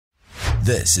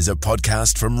This is a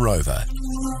podcast from Rover.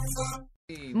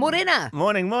 Morena.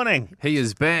 Morning. He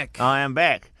is back. I am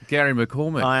back. Gary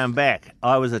McCormick. I am back.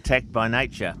 I was attacked by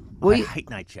nature. Were I you- hate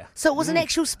nature. So it was an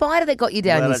actual spider that got you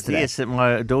down yesterday? Yes,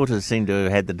 my daughters seemed to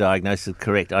have had the diagnosis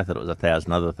correct. I thought it was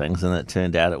 1,000 other things, and it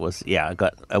turned out it was, I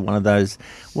got one of those.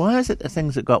 Why is it the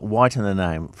things that got white in the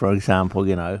name? For example,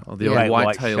 the great old white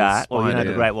white-tailed shark. spider,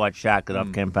 The great white shark that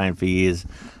I've campaigned for years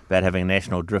about having a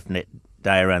national drift net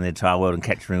day around the entire world and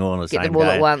capturing all on the Get same them all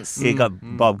day. at once. Yeah, got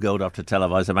Bob Geldof to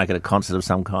televise and make it a concert of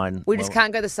some kind. We just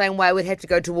can't go the same way. We'd have to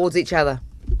go towards each other.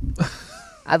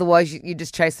 Otherwise, you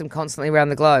just chase them constantly around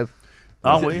the globe.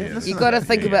 Oh, well, listen, You've got to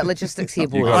think about logistics here,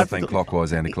 You've boys. got to think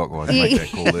clockwise, anti-clockwise, and make that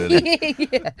call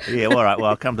early. Yeah, all right. Well,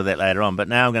 I'll come to that later on. But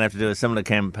now I'm going to have to do a similar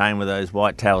campaign with those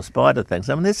white-tailed spider things.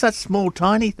 I mean, they're such small,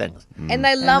 tiny things. And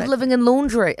they love living in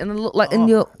laundry and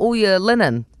in all your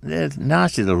linen. They're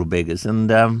nasty little beggars. And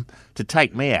to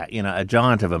take me out, a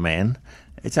giant of a man,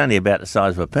 it's only about the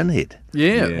size of a pinhead.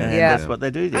 Yeah. And Yeah. that's what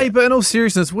they do there. Hey, but in all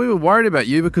seriousness, we were worried about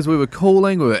you because we were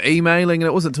calling, we were emailing, and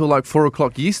it wasn't until like 4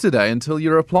 o'clock yesterday until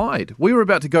you replied. We were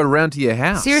about to go round to your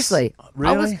house. Seriously.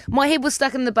 Really? My head was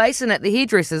stuck in the bason at the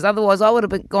hairdressers. Otherwise, I would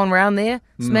have gone round there,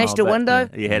 smashed a But, window.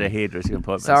 You had a hairdressing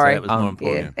appointment, Sorry. so that was more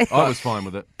important. Yeah. I was fine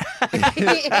with it.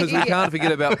 Because we can't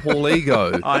forget about Paul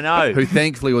Ego. I know. Who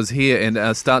thankfully was here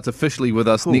and starts officially with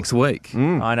us next week.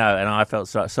 I know, and I felt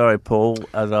sorry, Paul,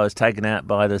 as I was taken out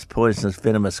by this poisonous,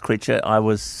 venomous creature. I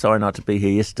was sorry not to be here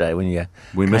yesterday when you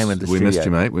We came into the missed studio. you,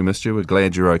 mate. We missed you. We're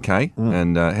glad you're okay.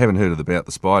 And haven't heard about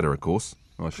the spider, of course.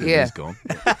 I assume Yeah. he's gone.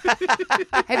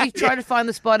 Have you tried to find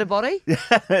the spider body?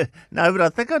 No, but I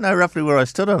think I know roughly where I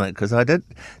stood on it because I did.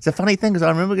 It's a funny thing because I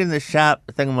remember getting this sharp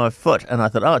thing on my foot and I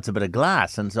thought, it's a bit of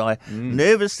glass. And so I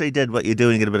nervously did what you do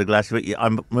when you get a bit of glass. I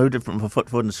moved it from my foot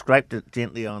forward and scraped it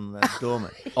gently on the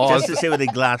doormat just to see where the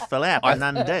glass fell out, but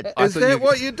none did. Is that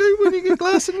what you do when you get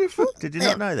glass in your foot? Did you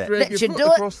not know that? That should do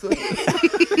it.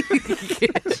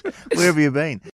 Where have you been?